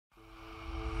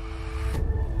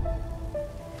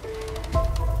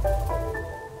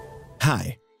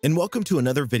Hi, and welcome to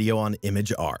another video on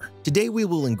ImagR. Today we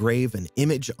will engrave an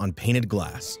image on painted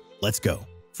glass. Let's go.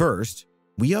 First,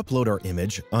 we upload our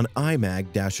image on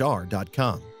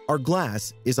imag-r.com. Our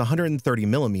glass is 130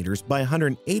 millimeters by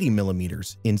 180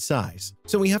 millimeters in size,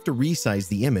 so we have to resize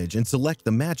the image and select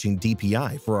the matching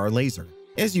DPI for our laser.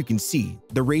 As you can see,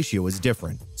 the ratio is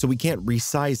different, so we can't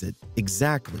resize it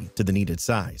exactly to the needed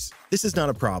size. This is not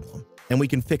a problem, and we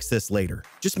can fix this later.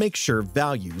 Just make sure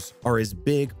values are as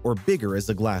big or bigger as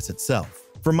the glass itself.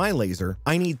 For my laser,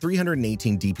 I need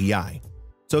 318 DPI,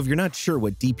 so if you're not sure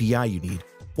what DPI you need,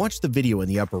 watch the video in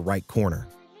the upper right corner.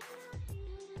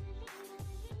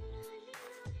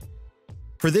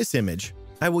 For this image,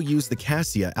 I will use the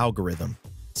Kasia algorithm,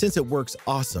 since it works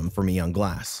awesome for me on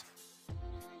glass.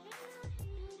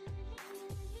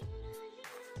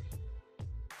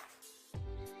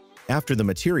 After the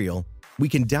material, we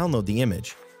can download the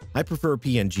image. I prefer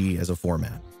PNG as a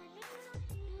format.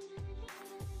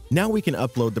 Now we can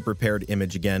upload the prepared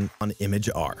image again on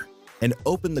ImagR and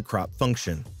open the crop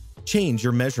function. Change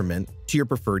your measurement to your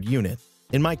preferred unit.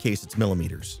 In my case, it's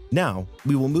millimeters. Now,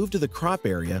 we will move to the crop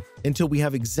area until we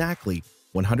have exactly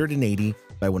 180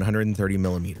 by 130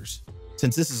 millimeters,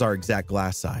 since this is our exact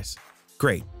glass size.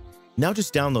 Great. Now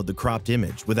just download the cropped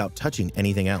image without touching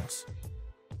anything else.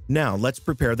 Now let's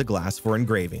prepare the glass for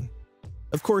engraving.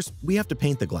 Of course, we have to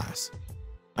paint the glass.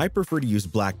 I prefer to use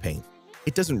black paint.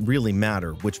 It doesn't really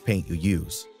matter which paint you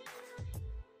use.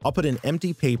 I'll put an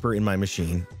empty paper in my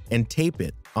machine and tape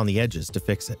it on the edges to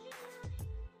fix it.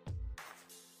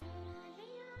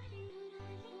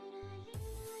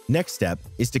 Next step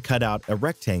is to cut out a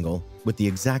rectangle with the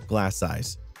exact glass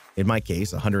size, in my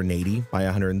case 180 by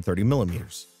 130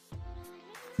 millimeters.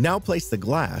 Now place the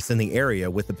glass in the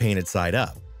area with the painted side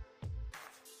up.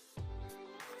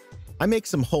 I make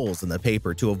some holes in the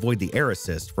paper to avoid the air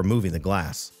assist from moving the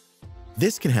glass.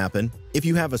 This can happen if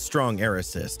you have a strong air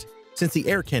assist, since the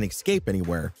air can't escape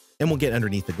anywhere and will get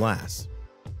underneath the glass.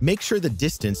 Make sure the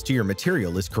distance to your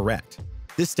material is correct.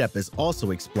 This step is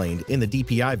also explained in the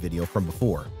DPI video from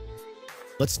before.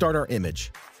 Let's start our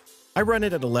image. I run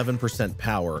it at 11%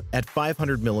 power at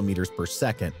 500 millimeters per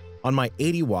second on my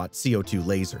 80-watt CO2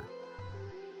 laser.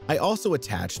 I also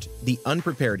attached the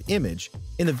unprepared image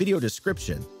in the video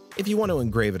description if you want to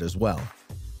engrave it as well.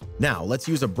 Now let's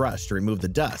use a brush to remove the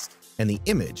dust, and the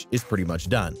image is pretty much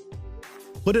done.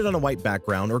 Put it on a white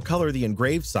background or color the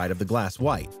engraved side of the glass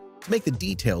white to make the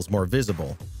details more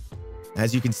visible.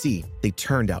 As you can see, they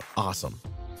turned out awesome.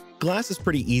 Glass is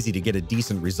pretty easy to get a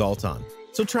decent result on,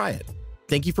 so try it.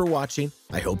 Thank you for watching,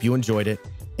 I hope you enjoyed it,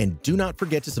 and do not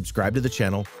forget to subscribe to the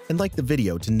channel and like the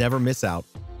video to never miss out.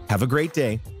 Have a great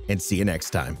day, and see you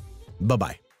next time.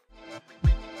 Bye-bye.